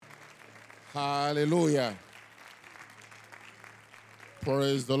Hallelujah.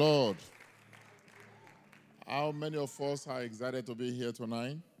 Praise the Lord. How many of us are excited to be here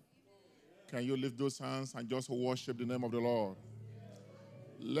tonight? Can you lift those hands and just worship the name of the Lord?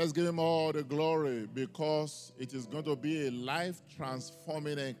 Let's give him all the glory because it is going to be a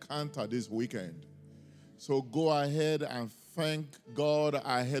life-transforming encounter this weekend. So go ahead and thank God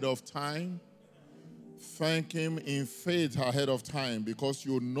ahead of time. Thank him in faith ahead of time because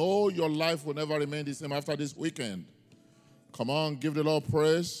you know your life will never remain the same after this weekend. Come on, give the Lord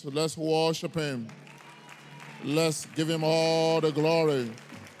praise. Let's worship him. Let's give him all the glory.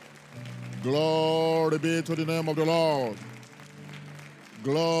 Glory be to the name of the Lord.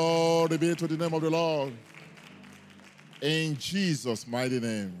 Glory be to the name of the Lord. In Jesus' mighty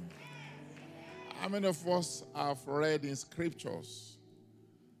name. How many of us have read in scriptures?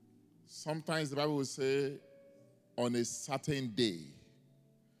 Sometimes the Bible will say, on a certain day,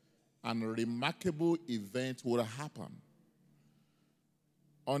 a remarkable event will happen.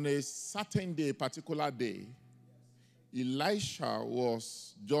 On a certain day, particular day, Elisha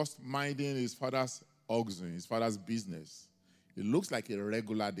was just minding his father's oxen, his father's business. It looks like a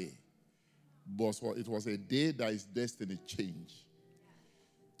regular day, but it was a day that his destiny changed.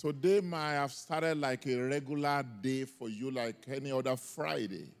 Today might have started like a regular day for you, like any other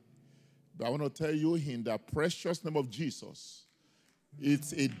Friday. But I want to tell you in the precious name of Jesus,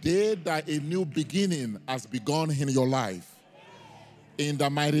 it's a day that a new beginning has begun in your life. In the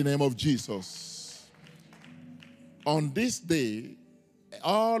mighty name of Jesus. On this day,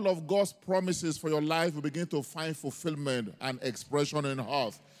 all of God's promises for your life will begin to find fulfillment and expression in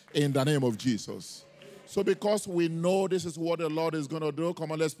earth in the name of Jesus. So because we know this is what the Lord is going to do,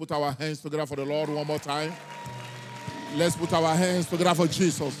 come on, let's put our hands together for the Lord one more time. Let's put our hands together for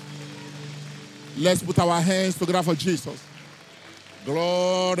Jesus. Let's put our hands together for Jesus.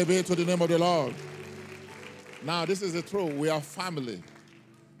 Glory be to the name of the Lord. Now, this is the truth. We are family.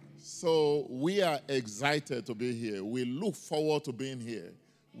 So we are excited to be here. We look forward to being here.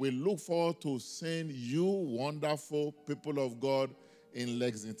 We look forward to seeing you wonderful people of God in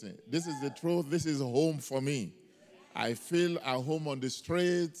Lexington. This is the truth. This is home for me. I feel at home on the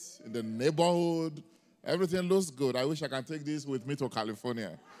streets, in the neighborhood. Everything looks good. I wish I can take this with me to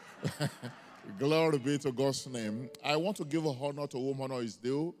California. Glory be to God's name. I want to give honor to whom honor is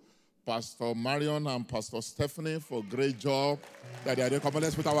due. Pastor Marion and Pastor Stephanie for a great job that they are doing. Come on,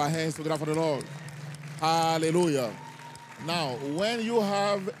 let's put our hands together for the Lord. Hallelujah. Now, when you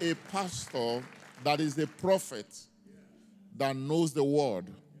have a pastor that is a prophet that knows the word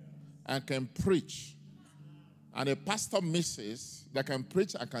and can preach, and a pastor misses that can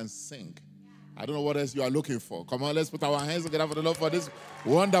preach and can sing, I don't know what else you are looking for. Come on, let's put our hands together for the Lord for this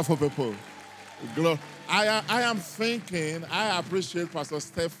wonderful people. I am thinking, I appreciate Pastor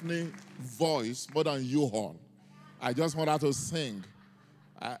Stephanie's voice more than you all. I just want her to sing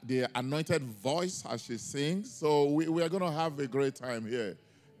the anointed voice as she sings. So we are going to have a great time here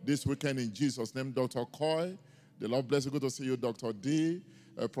this weekend in Jesus' name. Dr. Coy, the Lord bless you. Good to see you, Dr. D.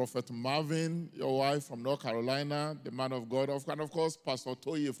 Prophet Marvin, your wife from North Carolina, the man of God. And of course, Pastor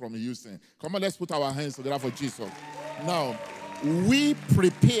Toye from Houston. Come on, let's put our hands together for Jesus. Now, we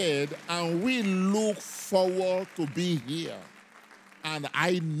prepared and we look forward to be here. And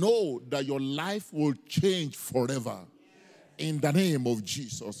I know that your life will change forever in the name of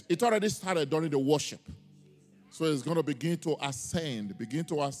Jesus. It already started during the worship. So it's going to begin to ascend, begin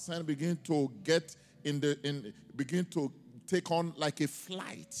to get begin to take on like a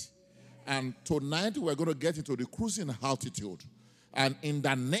flight. And tonight we're going to get into the cruising altitude. And in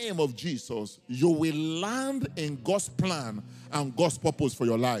the name of Jesus, you will land in God's plan and God's purpose for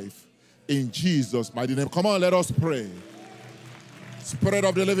your life. In Jesus' mighty name. Come on, let us pray. Spirit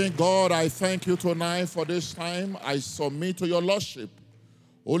of the living God, I thank you tonight for this time. I submit to your Lordship.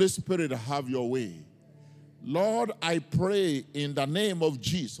 Holy Spirit, have your way. Lord, I pray in the name of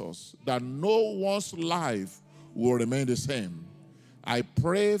Jesus that no one's life will remain the same. I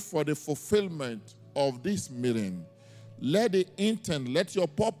pray for the fulfillment of this meeting. Let the intent, let your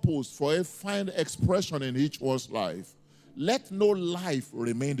purpose for a find expression in each one's life. Let no life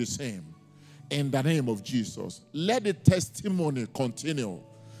remain the same. In the name of Jesus. Let the testimony continue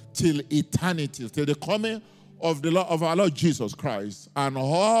till eternity, till the coming of our Lord Jesus Christ. And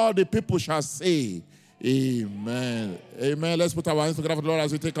all the people shall say, Amen. Amen. Let's put our hands together for the Lord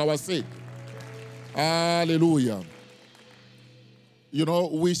as we take our seat. Hallelujah. You know,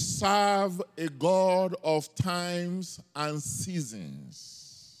 we serve a God of times and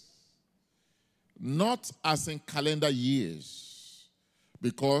seasons. Not as in calendar years.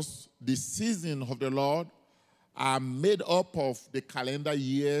 Because the season of the Lord are made up of the calendar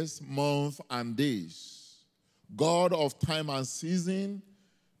years, months, and days. God of time and season,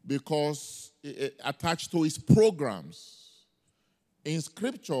 because attached to his programs. In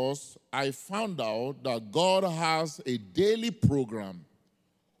scriptures, I found out that God has a daily program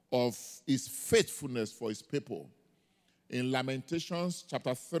of his faithfulness for his people. In Lamentations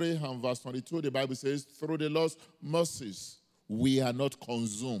chapter 3 and verse 22, the Bible says, through the Lord's mercies, we are not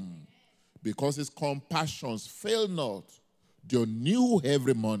consumed, because his compassions fail not. They're new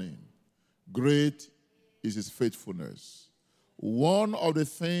every morning. Great is his faithfulness. One of the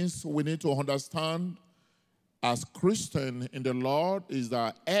things we need to understand as Christians in the Lord is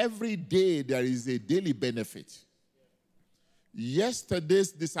that every day there is a daily benefit.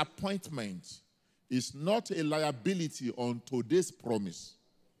 Yesterday's disappointment is not a liability on today's promise.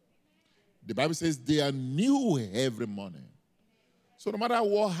 The Bible says they are new every morning. So no matter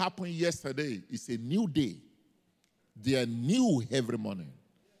what happened yesterday, it's a new day. They are new every morning.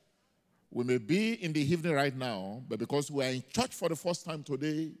 We may be in the evening right now, but because we are in church for the first time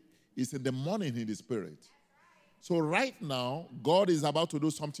today, it's in the morning in the spirit. So right now, God is about to do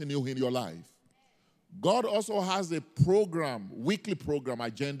something new in your life. God also has a program, weekly program,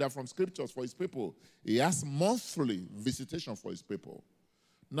 agenda from scriptures for his people. He has monthly visitation for his people.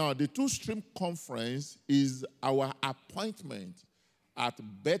 Now, the two-stream conference is our appointment at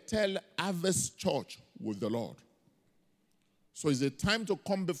Bethel Harvest Church with the Lord. So it's a time to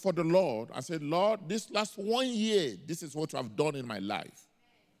come before the Lord and say, Lord, this last 1 year, this is what you have done in my life.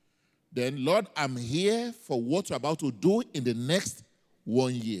 Then, Lord, I'm here for what you're about to do in the next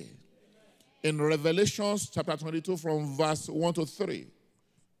 1 year. In Revelation chapter 22 from verse 1 to 3,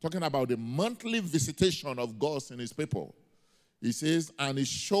 talking about the monthly visitation of God in his people. He says, and he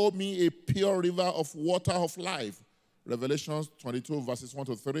showed me a pure river of water of life. Revelation 22 verses 1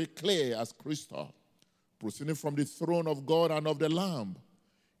 to 3, clear as crystal, proceeding from the throne of God and of the Lamb.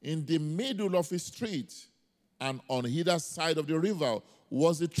 In the middle of the street and on either side of the river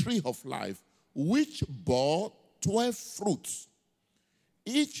was a tree of life, which bore 12 fruits,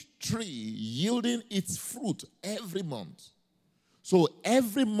 each tree yielding its fruit every month. So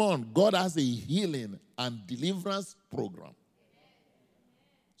every month, God has a healing and deliverance program.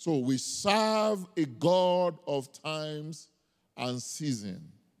 So we serve a God of times and season.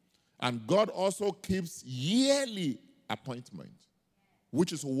 And God also keeps yearly appointments,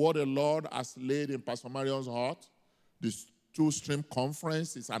 which is what the Lord has laid in Pastor Marion's heart. This two-stream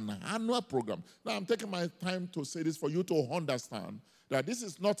conference is an annual program. Now, I'm taking my time to say this for you to understand that this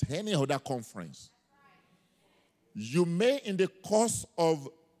is not any other conference. You may, in the course of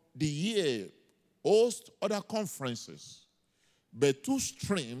the year, host other conferences, but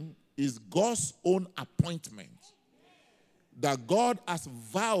two-stream is God's own appointment that God has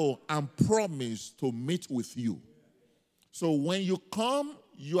vowed and promised to meet with you. So when you come,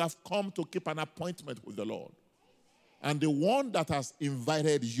 you have come to keep an appointment with the Lord. And the one that has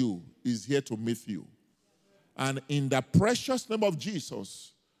invited you is here to meet you. And in the precious name of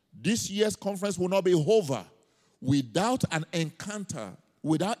Jesus, this year's conference will not be over without an encounter,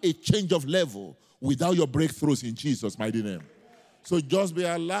 without a change of level, without your breakthroughs in Jesus' mighty name. So just be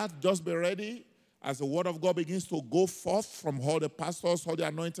alert, just be ready as the word of God begins to go forth from all the pastors, all the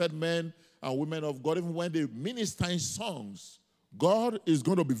anointed men and women of God. Even when they minister in songs, God is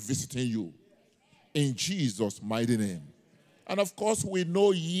going to be visiting you in Jesus' mighty name. And of course, we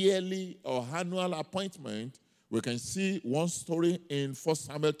know yearly or annual appointment. We can see one story in 1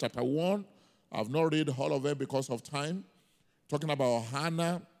 Samuel chapter 1. I've not read all of it because of time. Talking about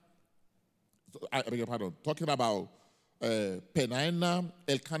Hannah. I beg your pardon. Talking about Peninnah,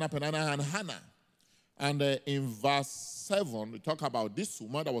 Elkanah, Peninnah, and Hannah. And in verse 7, we talk about this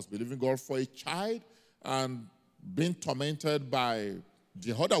woman that was believing God for a child and being tormented by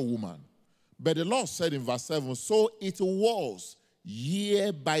the other woman. But the Lord said in verse 7, so it was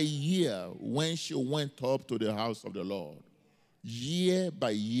year by year when she went up to the house of the Lord. Year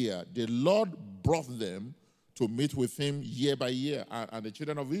by year. The Lord brought them to meet with him year by year. And the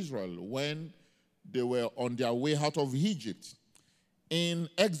children of Israel, when they were on their way out of Egypt. In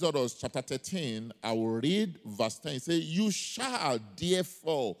Exodus chapter 13, I will read verse 10. It says, you shall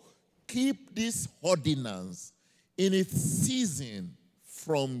therefore keep this ordinance in its season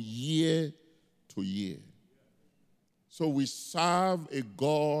from year to year. So we serve a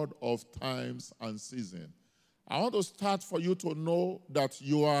God of times and season. I want to start for you to know that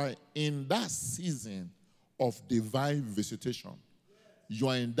you are in that season of divine visitation. You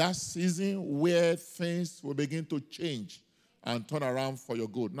are in that season where things will begin to change and turn around for your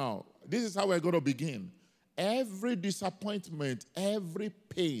good. Now, this is how we're going to begin. Every disappointment, every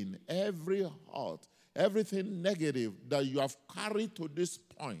pain, every hurt, Everything negative that you have carried to this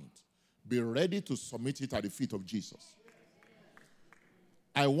point, be ready to submit it at the feet of Jesus.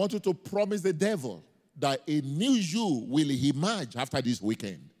 I want you to promise the devil that a new you will emerge after this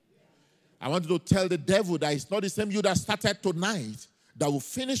weekend. I want you to tell the devil that it's not the same you that started tonight that will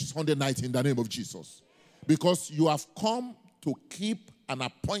finish Sunday night in the name of Jesus. Because you have come to keep an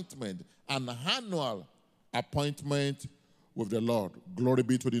appointment, an annual appointment with the Lord. Glory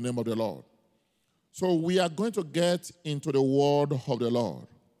be to the name of the Lord. So we are going to get into the word of the Lord.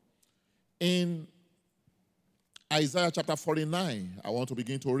 In Isaiah chapter 49, I want to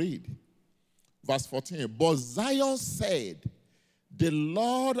begin to read. Verse 14. But Zion said, the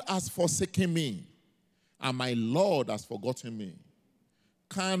Lord has forsaken me, and my Lord has forgotten me.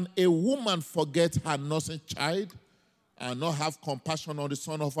 Can a woman forget her nursing child and not have compassion on the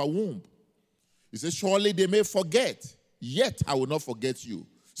son of her womb? He says, surely they may forget, yet I will not forget you.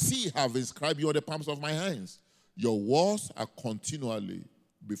 See, I have inscribed you on the palms of my hands. Your words are continually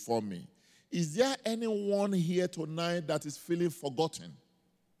before me. Is there anyone here tonight that is feeling forgotten?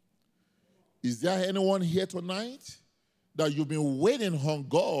 Is there anyone here tonight that you've been waiting on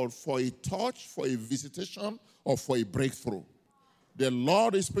God for a touch, for a visitation, or for a breakthrough? The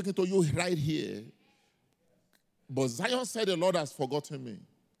Lord is speaking to you right here. But Zion said, the Lord has forgotten me.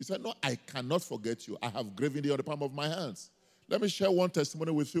 He said, no, I cannot forget you. I have graven thee on the palm of my hands. Let me share one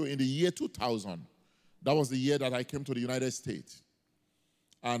testimony with you. In the year 2000, that was the year that I came to the United States.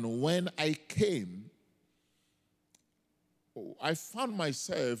 And when I came, I found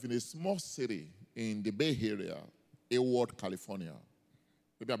myself in a small city in the Bay Area, Hayward, California.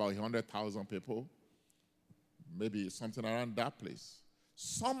 Maybe about 100,000 people. Maybe something around that place.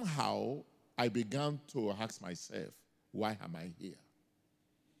 Somehow, I began to ask myself, why am I here?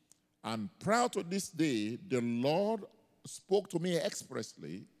 And prior to this day, the Lord spoke to me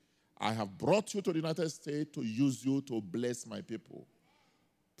expressly. I have brought you to the United States to use you to bless my people.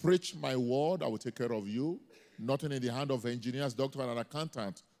 Preach my word, I will take care of you. Nothing in the hand of engineers, doctor, and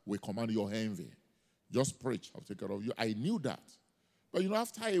accountant will command your envy. Just preach, I'll take care of you. I knew that. But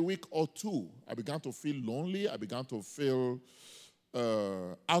after a week or two, I began to feel lonely. I began to feel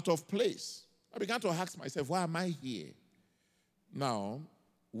out of place. I began to ask myself, why am I here? Now,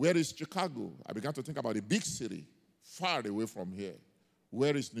 where is Chicago? I began to think about a big city, far away from here.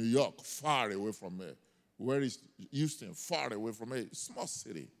 Where is New York? Far away from here. Where is Houston? Far away from here. Small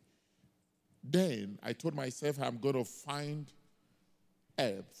city. Then I told myself I'm going to find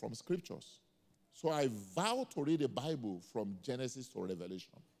help from scriptures. So I vowed to read the Bible from Genesis to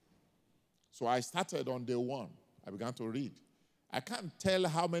Revelation. So I started on day one. I began to read. I can't tell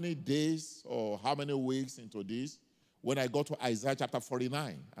how many days or how many weeks into this when I got to Isaiah chapter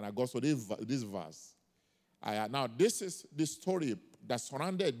 49 and I got to this verse. Now, this is the story that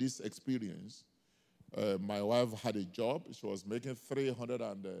surrounded this experience. My wife had a job. She was making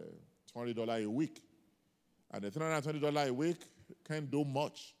 $320 a week. And the $320 a week can't do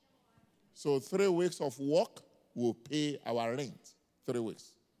much. So 3 weeks of work will pay our rent. 3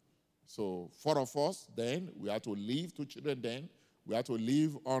 weeks. So 4 of us, then we had to leave, 2 children then. We had to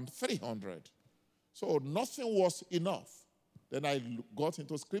leave on 300. So nothing was enough. Then I got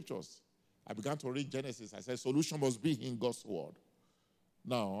into scriptures. I began to read Genesis. I said, solution must be in God's word.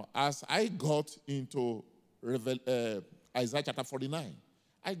 Now, as I got into Isaiah chapter 49,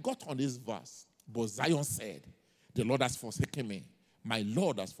 I got on this verse. But Zion said, the Lord has forsaken me. My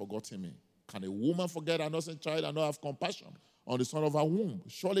Lord has forgotten me. Can a woman forget her nursing child and not have compassion on the son of her womb?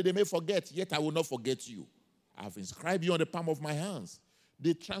 Surely they may forget, yet I will not forget you. I have inscribed you on the palm of my hands.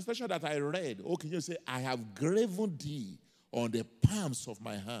 The translation that I read, can you say, I have graven thee on the palms of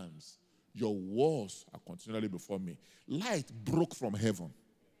my hands. Your words are continually before me. Light broke from heaven.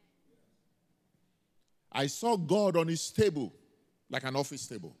 I saw God on his table, like an office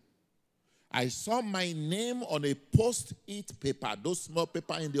table. I saw my name on a post-it paper, those small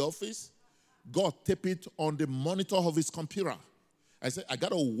paper in the office. God taped it on the monitor of his computer. I said, I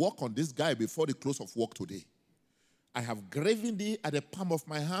got to work on this guy before the close of work today. I have graven thee at the palm of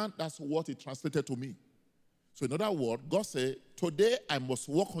my hand. That's what it translated to me. So in other words, God said, today I must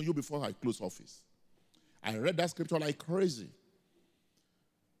work on you before I close office. I read that scripture like crazy.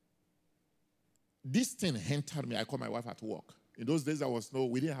 This thing entered me. I called my wife at work. In those days,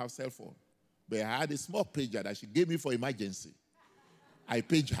 we didn't have cell phone. But I had a small pager that she gave me for emergency. I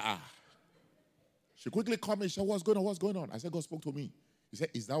paged her. She quickly called me and said, what's going on? I said, God spoke to me. He said,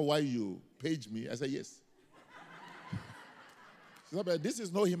 is that why you paged me? I said, yes. She said, but this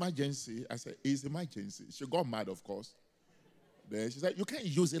is no emergency. I said, it's emergency. She got mad, of course. Then she said, you can't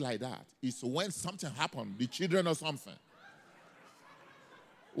use it like that. It's when something happened, the children or something.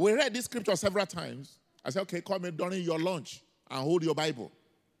 We read this scripture several times. I said, okay, call me during your lunch and hold your Bible.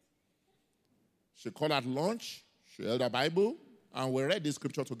 She called at lunch, she held her Bible, and we read this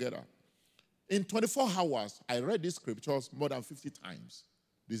scripture together. In 24 hours, I read these scriptures more than 50 times,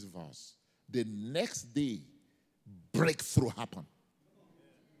 this verse. The next day, breakthrough happened.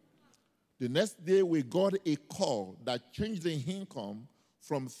 The next day, we got a call that changed the income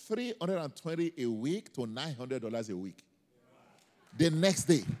from $320 a week to $900 a week. The next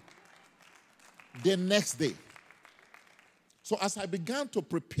day. The next day. So as I began to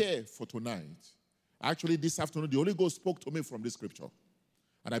prepare for tonight, actually this afternoon, the Holy Ghost spoke to me from this scripture.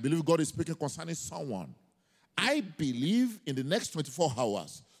 And I believe God is speaking concerning someone. I believe in the next 24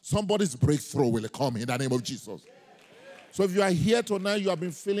 hours, somebody's breakthrough will come in the name of Jesus. So if you are here tonight, you have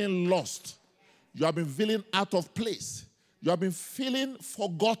been feeling lost. You have been feeling out of place. You have been feeling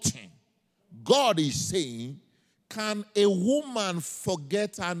forgotten. God is saying, can a woman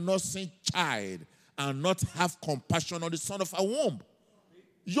forget her nursing child and not have compassion on the son of her womb?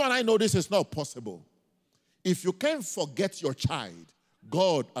 You and I know this is not possible. If you can't forget your child,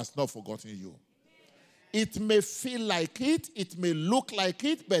 God has not forgotten you. It may feel like it may look like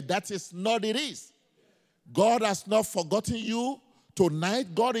it, but that is not it is. God has not forgotten you.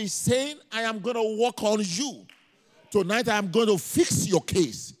 Tonight, God is saying, I am going to work on you. Tonight, I am going to fix your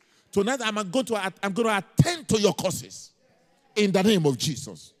case. Tonight, I'm going to attend to your causes in the name of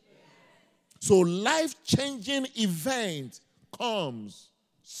Jesus. So life-changing event comes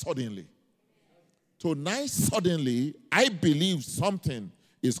suddenly. Tonight, suddenly, I believe something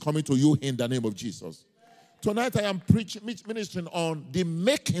is coming to you in the name of Jesus. Tonight, I am ministering on the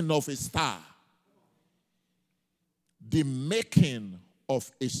making of a star. The making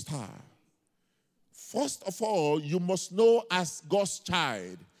of a star. First of all, you must know as God's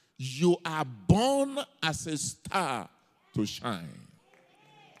child, you are born as a star to shine.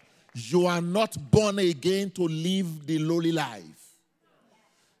 You are not born again to live the lowly life.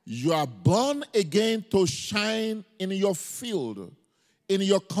 You are born again to shine in your field, in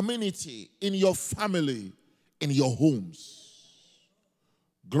your community, in your family, in your homes.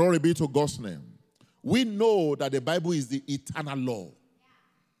 Glory be to God's name. We know that the Bible is the eternal law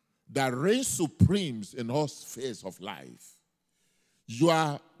that reigns supreme in all spheres of life. You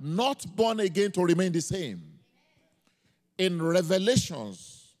are not born again to remain the same. In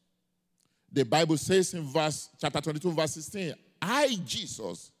Revelations, the Bible says in chapter 22, verse 16, I,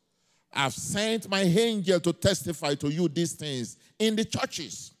 Jesus, have sent my angel to testify to you these things in the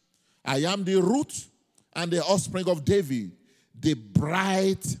churches. I am the root and the offspring of David, the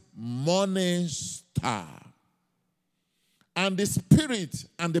bright morning star. And the Spirit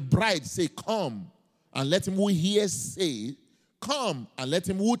and the bride say, come, and let him who hears say, come, and let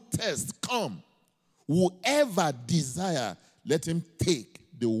him who thirsts come. Whoever desire, let him take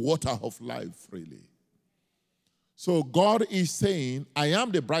the water of life freely. So God is saying, I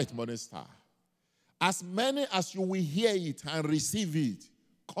am the bright morning star. As many as you will hear it and receive it,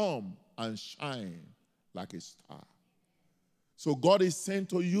 come and shine like a star. So God is saying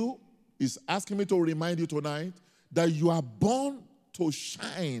to you, is asking me to remind you tonight that you are born to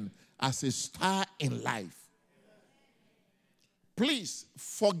shine as a star in life. Please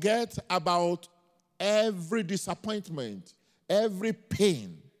forget about every disappointment, every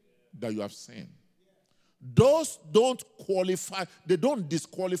pain that you have seen. Those don't qualify, they don't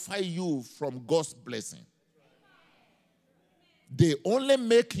disqualify you from God's blessing. They only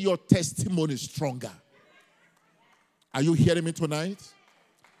make your testimony stronger. Are you hearing me tonight?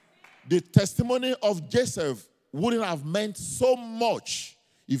 The testimony of Joseph wouldn't have meant so much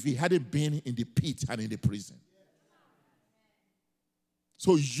if he hadn't been in the pit and in the prison.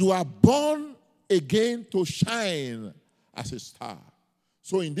 So you are born again to shine as a star.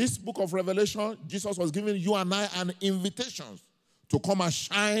 So in this book of Revelation, Jesus was giving you and I an invitation to come and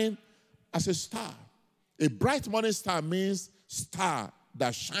shine as a star. A bright morning star means star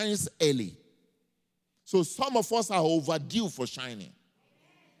that shines early. So some of us are overdue for shining.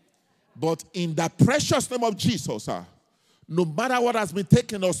 But in the precious name of Jesus, no matter what has been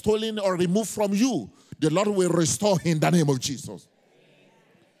taken or stolen or removed from you, the Lord will restore in the name of Jesus.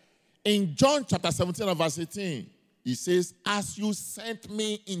 In John chapter 17 and verse 18, he says, as you sent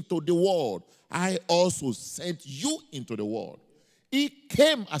me into the world, I also sent you into the world. He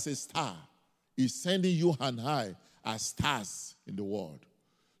came as a star. He's sending you and I as stars in the world.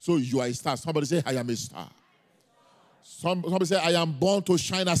 So you are a star. Somebody say, I am a star. Somebody say, I am born to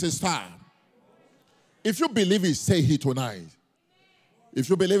shine as a star. If you believe it, say it tonight. If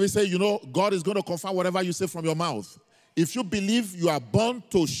you believe it, say, God is going to confirm whatever you say from your mouth. If you believe you are born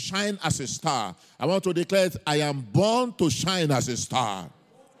to shine as a star, I want to declare it, I am born to shine as a star.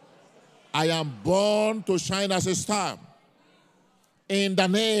 I am born to shine as a star. In the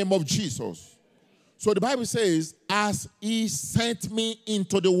name of Jesus. So the Bible says, as he sent me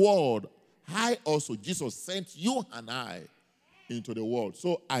into the world, I also, Jesus sent you and I into the world.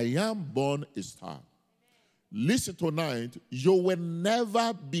 So I am born a star. Listen tonight, you will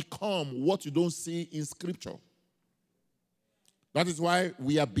never become what you don't see in Scripture. That is why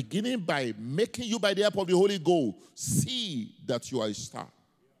we are beginning by making you, by the help of the Holy Ghost, see that you are a star.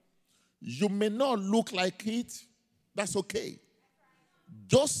 You may not look like it. That's okay.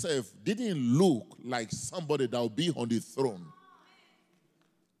 Joseph didn't look like somebody that will be on the throne.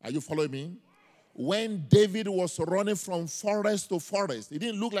 Are you following me? When David was running from forest to forest, he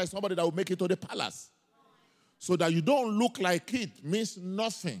didn't look like somebody that would make it to the palace. So that you don't look like it means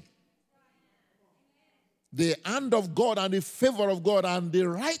nothing. The hand of God and the favor of God and the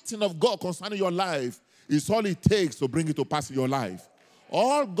writing of God concerning your life is all it takes to bring it to pass in your life.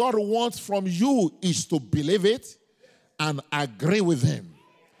 All God wants from you is to believe it and agree with Him.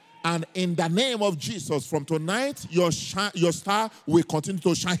 And in the name of Jesus, from tonight, your star will continue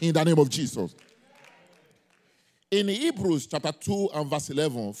to shine in the name of Jesus. In Hebrews chapter 2 and verse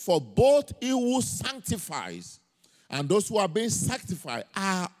 11, for both he who sanctifies and those who are being sanctified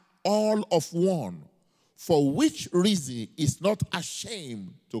are all of one, for which reason he is not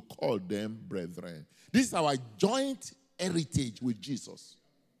ashamed to call them brethren. This is our joint heritage with Jesus.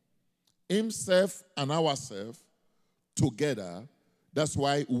 Himself and ourselves together. That's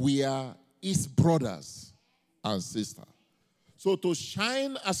why we are his brothers and sisters. So to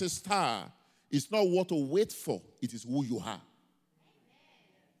shine as a star is not what to wait for. It is who you are.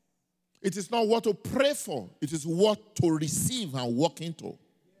 It is not what to pray for. It is what to receive and walk into.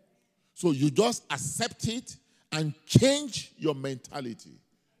 So you just accept it and change your mentality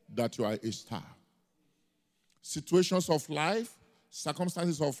that you are a star. Situations of life,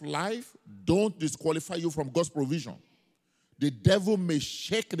 circumstances of life don't disqualify you from God's provision. The devil may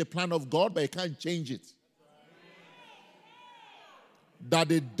shake the plan of God, but he can't change it. That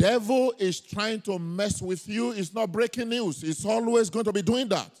the devil is trying to mess with you is not breaking news. It's always going to be doing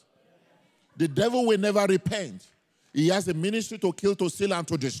that. The devil will never repent. He has a ministry to kill, to steal, and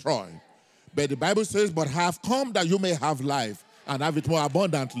to destroy. But the Bible says, but I have come that you may have life and have it more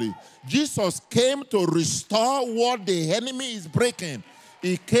abundantly. Jesus came to restore what the enemy is breaking.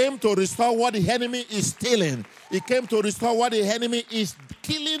 He came to restore what the enemy is stealing. He came to restore what the enemy is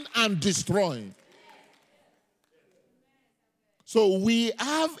killing and destroying. So we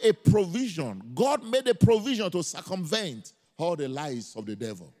have a provision. God made a provision to circumvent all the lies of the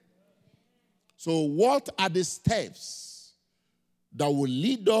devil. So what are the steps that will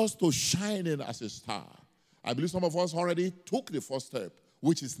lead us to shining as a star? I believe some of us already took the first step,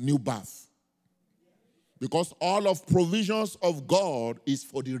 which is new birth. Because all of provisions of God is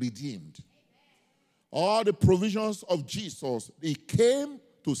for the redeemed. All the provisions of Jesus, He came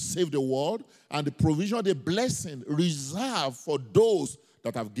to save the world, and the provision, the blessing reserved for those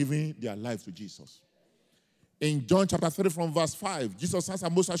that have given their life to Jesus. In John chapter 3 from verse 5, Jesus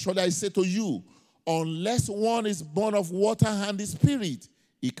answered, most assuredly I say to you, unless one is born of water and the Spirit,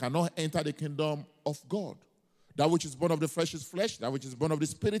 he cannot enter the kingdom of God. That which is born of the flesh is flesh, that which is born of the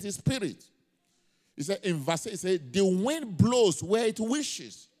Spirit is spirit. He said in verse 8, he said, the wind blows where it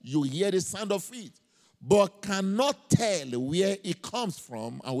wishes. You hear the sound of it, but cannot tell where it comes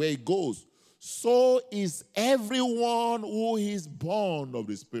from and where it goes. So is everyone who is born of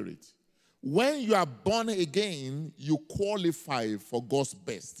the Spirit. When you are born again, you qualify for God's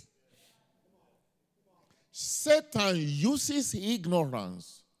best. Satan uses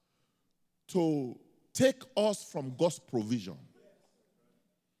ignorance to take us from God's provision.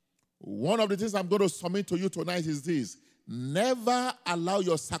 One of the things I'm going to submit to you tonight is this. Never allow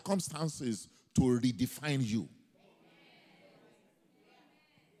your circumstances to redefine you.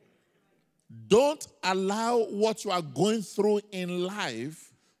 Don't allow what you are going through in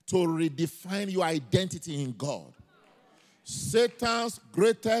life to redefine your identity in God. Satan's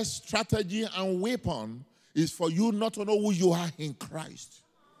greatest strategy and weapon is for you not to know who you are in Christ.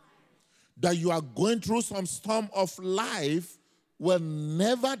 That you are going through some storm of life will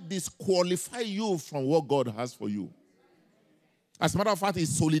never disqualify you from what God has for you. As a matter of fact, it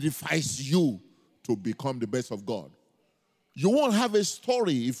solidifies you to become the best of God. You won't have a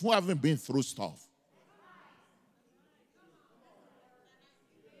story if you haven't been through stuff.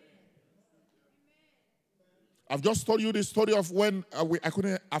 I've just told you the story of when I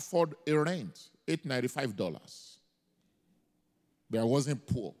couldn't afford a rent, $895. But I wasn't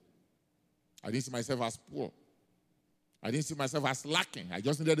poor. I didn't see myself as poor. I didn't see myself as lacking. I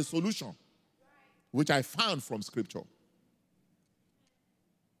just needed a solution, which I found from Scripture.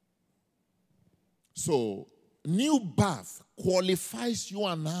 So, new birth qualifies you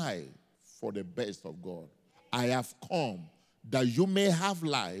and I for the best of God. I have come that you may have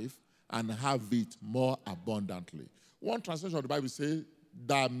life and have it more abundantly. One translation of the Bible says,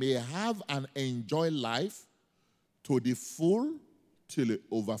 that may have and enjoy life to the full till it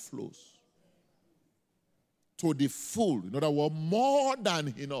overflows. To the full. In other words, more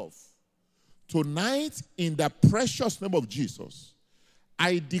than enough. Tonight, in the precious name of Jesus,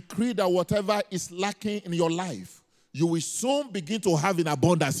 I decree that whatever is lacking in your life, you will soon begin to have in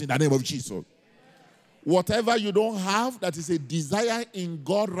abundance in the name of Jesus. Whatever you don't have that is a desire in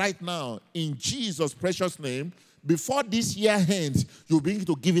God right now, in Jesus' precious name, before this year ends, you'll begin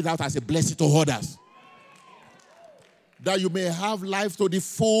to give it out as a blessing to others. That you may have life to the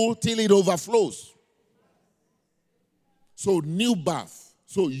full till it overflows. So, new birth.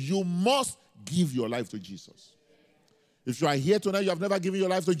 So, you must give your life to Jesus. If you are here tonight, you have never given your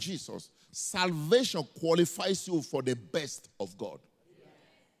life to Jesus, salvation qualifies you for the best of God.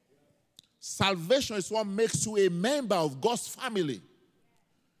 Salvation is what makes you a member of God's family.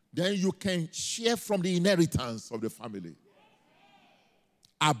 Then you can share from the inheritance of the family.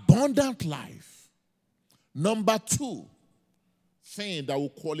 Abundant life. Number 2 thing that will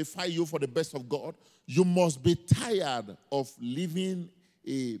qualify you for the best of God, you must be tired of living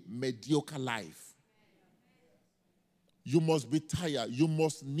a mediocre life. You must be tired. You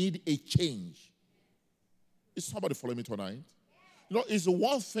must need a change. Is somebody following me tonight? You know, it's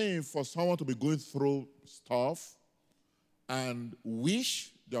one thing for someone to be going through stuff and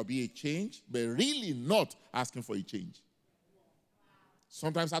wish there'll be a change, but really not asking for a change.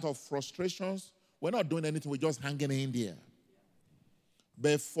 Sometimes out of frustrations, we're not doing anything, we're just hanging in there.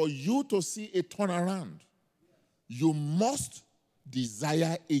 But for you to see a turnaround, you must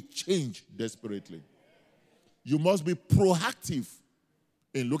desire a change desperately. You must be proactive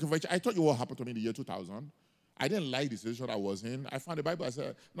in looking for a change. I told you what happened to me in the year 2000. I didn't like the situation I was in. I found the Bible. I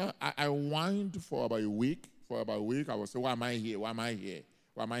said, no, I whined for about a week. I was saying, why am I here? Why am I here?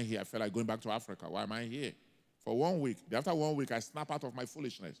 Why am I here? I felt like going back to Africa. Why am I here? For 1 week. After 1 week, I snapped out of my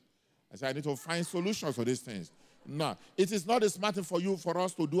foolishness. I said, I need to find solutions for these things. No, it is not a smart thing for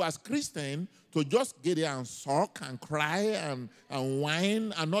us to do as Christians to just get there and sulk and cry and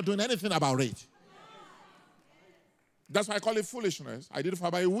whine and not doing anything about it. That's why I call it foolishness. I did it for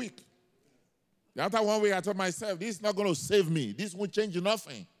about a week. After 1 week, I told myself, this is not going to save me. This won't change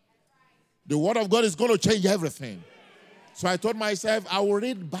nothing. The Word of God is going to change everything. So I told myself, I will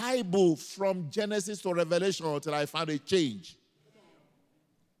read Bible from Genesis to Revelation until I found a change.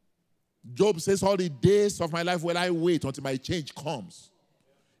 Job says, all the days of my life will I wait until my change comes.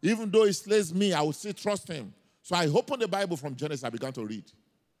 Even though he slays me, I will still trust him. So I opened the Bible from Genesis, I began to read.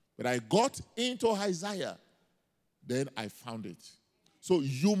 But I got into Isaiah. Then I found it. So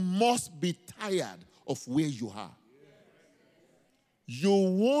you must be tired of where you are. You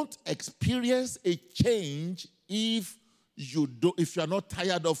won't experience a change if you are not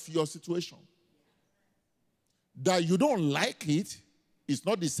tired of your situation. That you don't like it is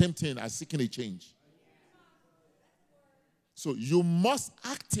not the same thing as seeking a change. So you must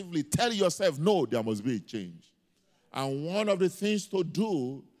actively tell yourself, no, there must be a change. And one of the things to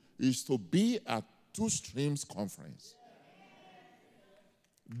do is to be at Two Streams Conference.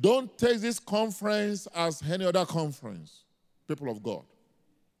 Don't take this conference as any other conference, people of God.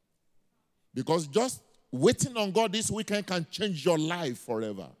 Because just waiting on God this weekend can change your life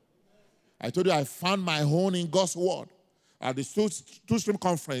forever. I told you I found my own in God's Word. At the Two Stream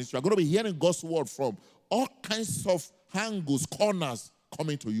Conference, you are going to be hearing God's Word from all kinds of angles, corners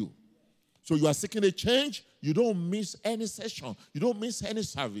coming to you. So you are seeking a change, you don't miss any session, you don't miss any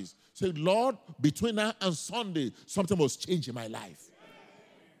service. Say, Lord, between now and Sunday, something must change in my life.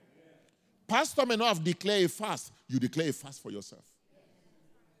 Pastor may not have declared a fast. You declare a fast for yourself.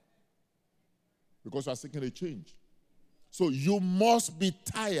 Because you are seeking a change. So you must be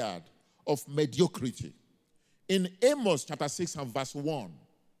tired of mediocrity. In Amos chapter 6 and verse 1,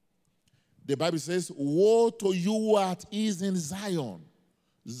 the Bible says, woe to you who are at ease in Zion.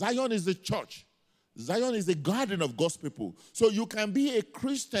 Zion is the church. Zion is the garden of God's people. So you can be a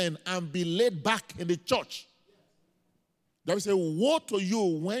Christian and be laid back in the church. That will say, woe to you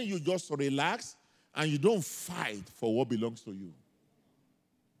when you just relax and you don't fight for what belongs to you.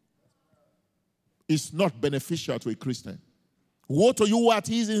 It's not beneficial to a Christian. Woe to you who are at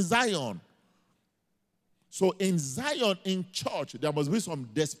ease in Zion. So in Zion, in church, there must be some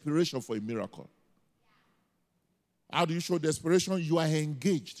desperation for a miracle. How do you show desperation? You are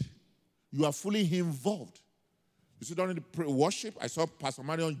engaged. You are fully involved. You see, during the worship, I saw Pastor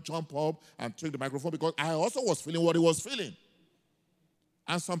Marion jump up and take the microphone because I also was feeling what he was feeling.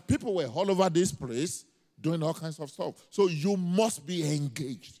 And some people were all over this place doing all kinds of stuff. So you must be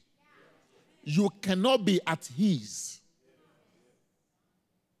engaged. You cannot be at ease.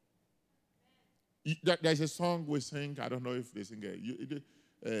 There's a song we sing. I don't know if they sing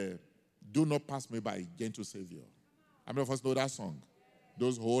it. Do not pass me by, gentle Savior. How many of us know that song?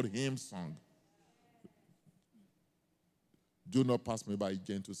 Those old hymn song. Do not pass me by,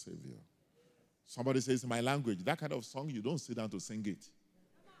 gentle Savior. Somebody says in my language, that kind of song, you don't sit down to sing it.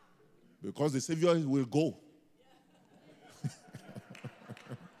 Because the Savior will go.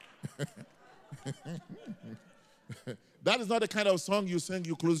 That is not the kind of song you sing,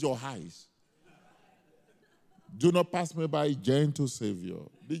 you close your eyes. Do not pass me by, gentle Savior.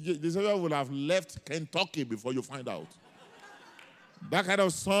 The Savior will have left Kentucky before you find out. That kind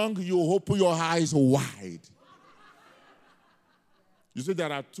of song, you open your eyes wide. You see,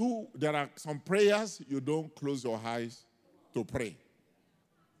 there are some prayers you don't close your eyes to pray.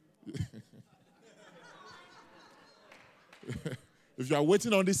 If you are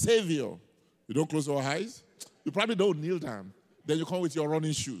waiting on the Savior, you don't close your eyes. You probably don't kneel down. Then you come with your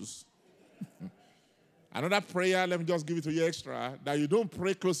running shoes. Another prayer, let me just give it to you extra, that you don't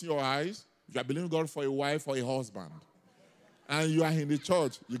pray closing your eyes. If you are believing God for a wife or a husband, and you are in the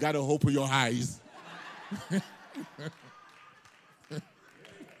church, you got to open your eyes.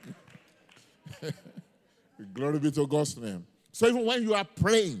 Glory be to God's name. So even when you are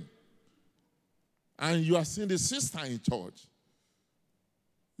praying, and you are seeing the sister in church,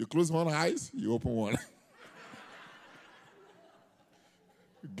 you close one eyes, you open one.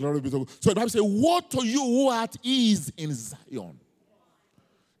 Glory be to God. So the Bible says, woe to you who are at ease in Zion.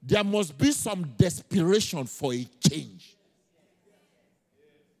 There must be some desperation for a change.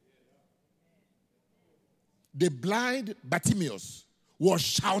 The blind Bartimaeus was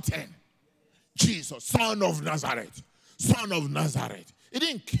shouting, Jesus, Son of Nazareth, Son of Nazareth. He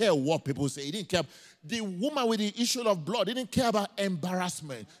didn't care what people say. He didn't care. The woman with the issue of blood didn't care about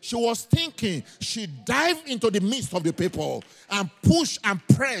embarrassment. She was thinking. She dived into the midst of the people and pushed and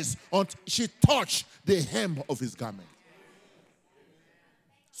pressed until she touched the hem of his garment.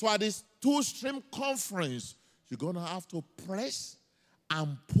 So at this two-stream conference, you're going to have to press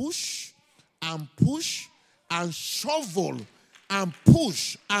and push and push and shovel and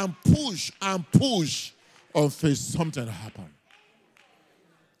push and push and push until something happens.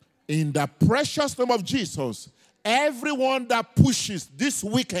 In the precious name of Jesus, everyone that pushes this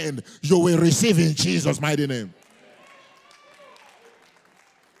weekend, you will receive in Jesus' mighty name.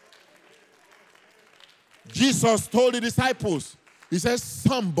 Jesus told the disciples, he says,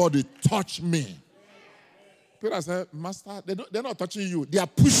 somebody touch me. Peter said, Master, they're not touching you. They are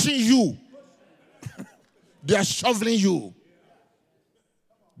pushing you. They are shoveling you.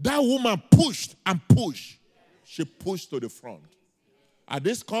 That woman pushed and pushed. She pushed to the front. At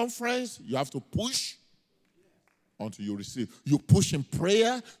this conference, you have to push until you receive. You push in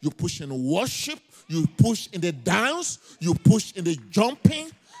prayer, you push in worship, you push in the dance, you push in the jumping,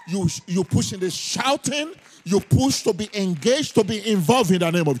 you push in the shouting, you push to be engaged, to be involved in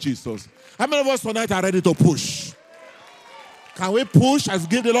the name of Jesus. How many of us tonight are ready to push? Can we push? Let's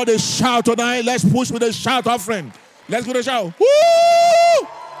give the Lord a shout tonight. Let's push with a shout offering. Let's give it a shout. Woo!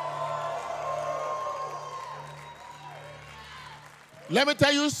 Let me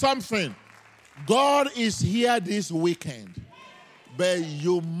tell you something. God is here this weekend, but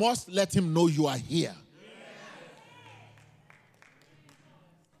you must let him know you are here.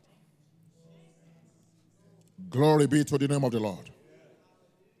 Glory be to the name of the Lord.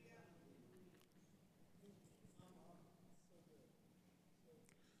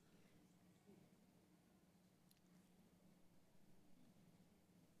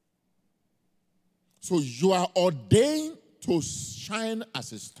 So you are ordained to shine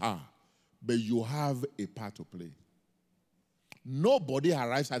as a star, but you have a part to play. Nobody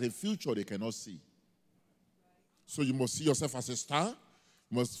arrives at a future they cannot see. So you must see yourself as a star.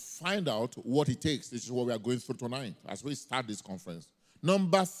 You must find out what it takes. This is what we are going through tonight as we start this conference.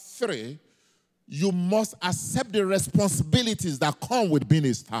 Number 3, you must accept the responsibilities that come with being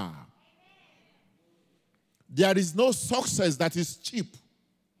a star. There is no success that is cheap.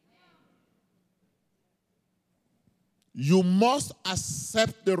 You must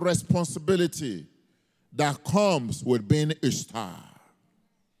accept the responsibility that comes with being a star.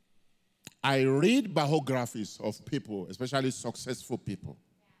 I read biographies of people, especially successful people.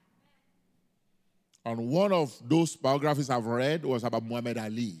 And one of those biographies I've read was about Muhammad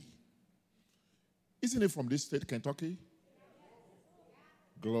Ali. Isn't he from this state, Kentucky?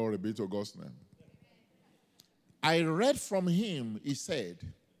 Glory be to God's name. I read from him, he said,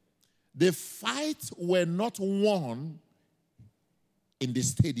 the fights were not won in the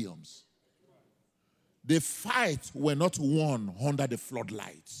stadiums. The fight were not won under the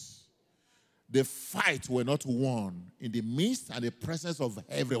floodlights. The fight were not won in the midst and the presence of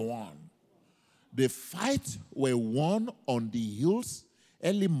everyone. The fight were won on the hills,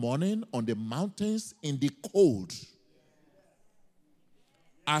 early morning, on the mountains, in the cold.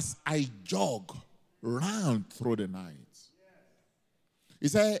 As I jog round through the night. He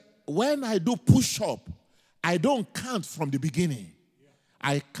said, when I do push-up, I don't count from the beginning.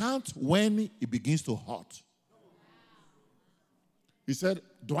 I count when it begins to hurt. He said,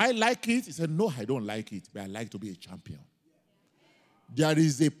 do I like it? He said, no, I don't like it, but I like to be a champion. There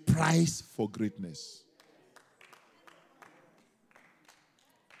is a price for greatness.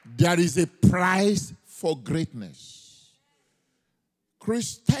 There is a price for greatness.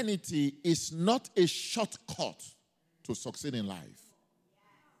 Christianity is not a shortcut to succeed in life.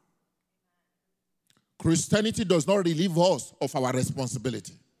 Christianity does not relieve us of our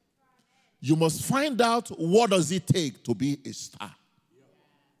responsibility. You must find out what does it take to be a star.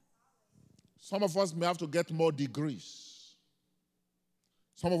 Some of us may have to get more degrees.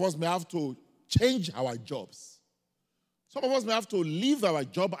 Some of us may have to change our jobs. Some of us may have to leave our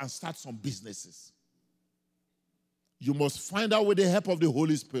job and start some businesses. You must find out with the help of the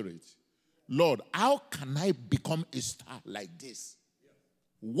Holy Spirit, Lord, how can I become a star like this?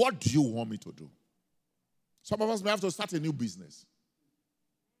 What do you want me to do? Some of us may have to start a new business.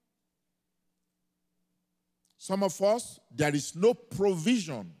 Some of us, there is no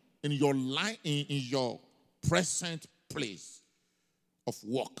provision in your life, in your present place of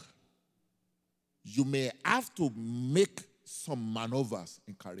work. You may have to make some maneuvers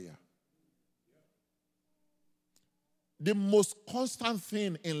in career. The most constant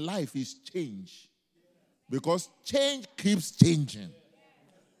thing in life is change, because change keeps changing.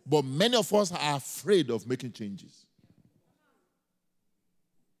 But many of us are afraid of making changes.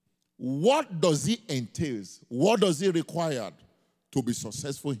 What does it entail? What does it require to be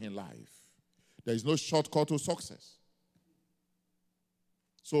successful in life? There is no shortcut to success.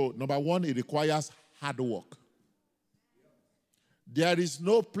 So, number one, it requires hard work. There is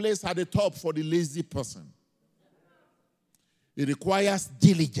no place at the top for the lazy person. It requires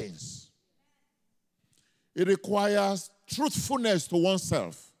diligence. It requires truthfulness to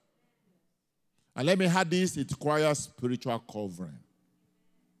oneself. And let me add this, it requires spiritual covering,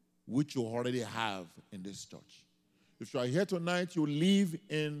 which you already have in this church. If you are here tonight, you live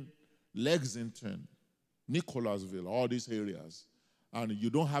in Lexington, Nicholasville, all these areas, and you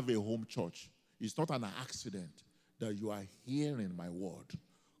don't have a home church, it's not an accident that you are hearing my word.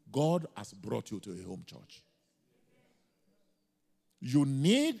 God has brought you to a home church. You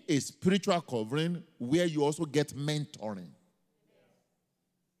need a spiritual covering where you also get mentoring.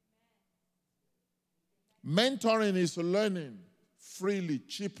 Mentoring is learning freely,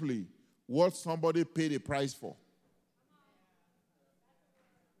 cheaply, what somebody paid a price for.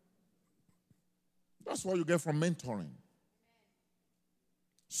 That's what you get from mentoring.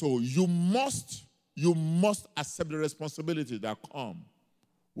 So you must accept the responsibility that comes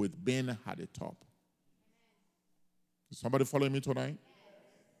with being at the top. Is somebody following me tonight?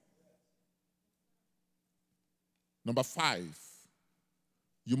 Number 5,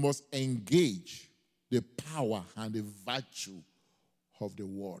 you must engage the power and the virtue of the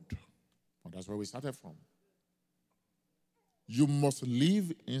word. And that's where we started from. You must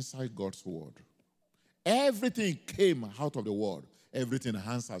live inside God's word. Everything came out of the word. Everything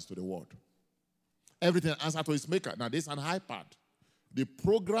answers to the word. Everything answers to its maker. Now, this is an iPad. The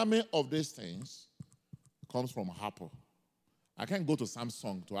programming of these things comes from Apple. I can't go to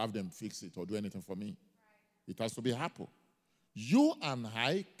Samsung to have them fix it or do anything for me. It has to be Apple. You and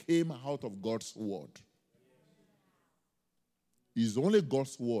I came out of God's word. It's only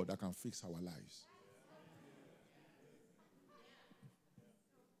God's word that can fix our lives.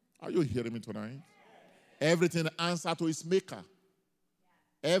 Are you hearing me tonight? Everything answers to its maker.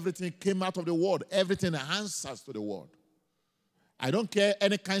 Everything came out of the word. Everything answers to the word. I don't care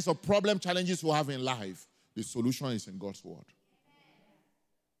any kinds of problem, challenges you have in life. The solution is in God's word.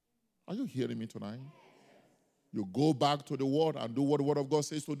 Are you hearing me tonight? You go back to the word and do what the word of God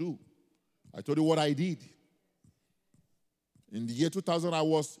says to do. I told you what I did. In the year 2000, I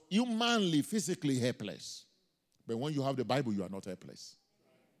was humanly, physically helpless. But when you have the Bible, you are not helpless.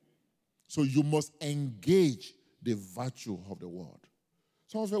 So you must engage the virtue of the word.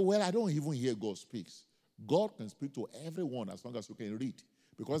 Some of you, well, I don't even hear God speaks. God can speak to everyone as long as you can read.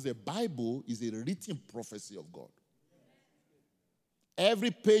 Because the Bible is a written prophecy of God.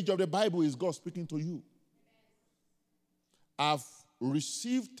 Every page of the Bible is God speaking to you. I've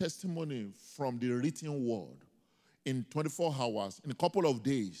received testimony from the written word. in 24 hours, in a couple of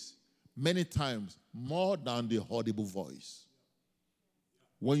days, many times, more than the audible voice.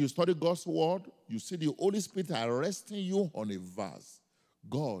 When you study God's word, you see the Holy Spirit arresting you on a verse.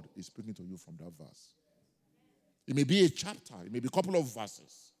 God is speaking to you from that verse. It may be a chapter. It may be a couple of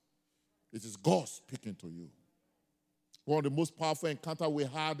verses. It is God speaking to you. One of the most powerful encounters we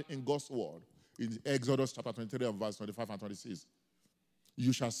had in God's word in Exodus chapter 23 and verse 25 and 26.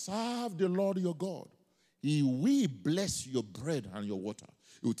 You shall serve the Lord your God. He will bless your bread and your water.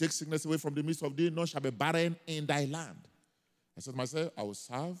 He will take sickness away from the midst of thee. None shall be barren in thy land. I said to myself, I will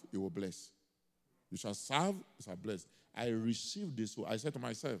serve, he will bless. You shall serve, you shall bless. I received this. So I said to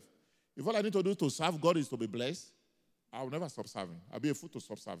myself, if all I need to do to serve God is to be blessed, I will never stop serving. I'll be a fool to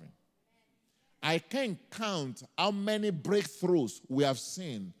stop serving. I can't count how many breakthroughs we have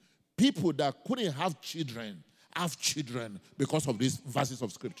seen. People that couldn't have children because of these verses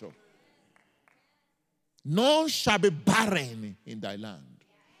of Scripture. None shall be barren in thy land.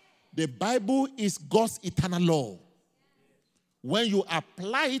 The Bible is God's eternal law. When you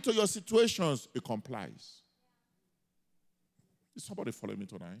apply it to your situations, it complies. Is somebody following me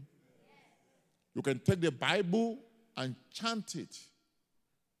tonight? You can take the Bible and chant it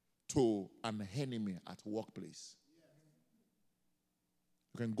to an enemy at workplace.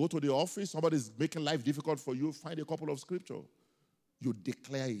 You can go to the office, somebody's making life difficult for you, find a couple of scripture. You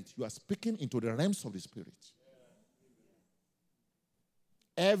declare it. You are speaking into the realms of the Spirit.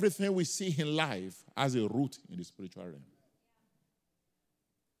 Everything we see in life has a root in the spiritual realm.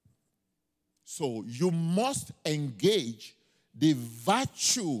 So you must engage the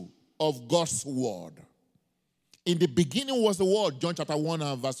virtue of God's word. In the beginning was the word, John chapter 1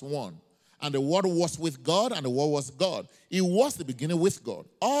 and verse 1. And the word was with God, and the word was God. It was the beginning with God.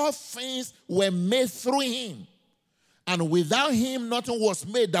 All things were made through him. And without him, nothing was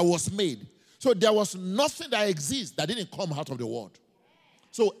made that was made. So there was nothing that exists that didn't come out of the word.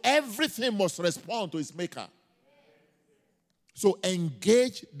 So everything must respond to its maker. So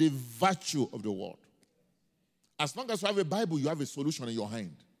engage the virtue of the word. As long as you have a Bible, you have a solution in your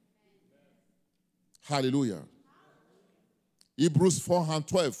hand. Hallelujah. Hebrews 4 and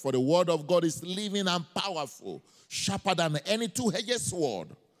 12. For the word of God is living and powerful, sharper than any two-edged sword,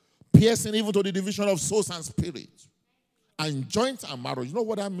 piercing even to the division of souls and spirits, and joints and marrow. You know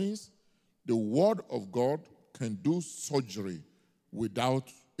what that means? The word of God can do surgery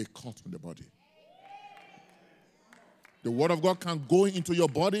without a cut in the body. The word of God can go into your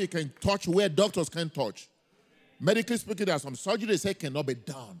body. It can touch where doctors can't touch. Medically speaking, there are some surgery they say cannot be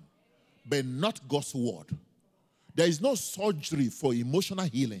done, but not God's word. There is no surgery for emotional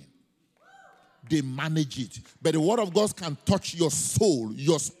healing. They manage it. But the word of God can touch your soul,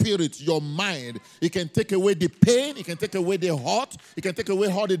 your spirit, your mind. It can take away the pain. It can take away the hurt. It can take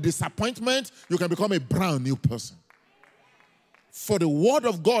away all the disappointment. You can become a brand new person. For the word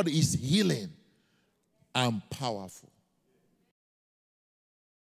of God is healing and powerful.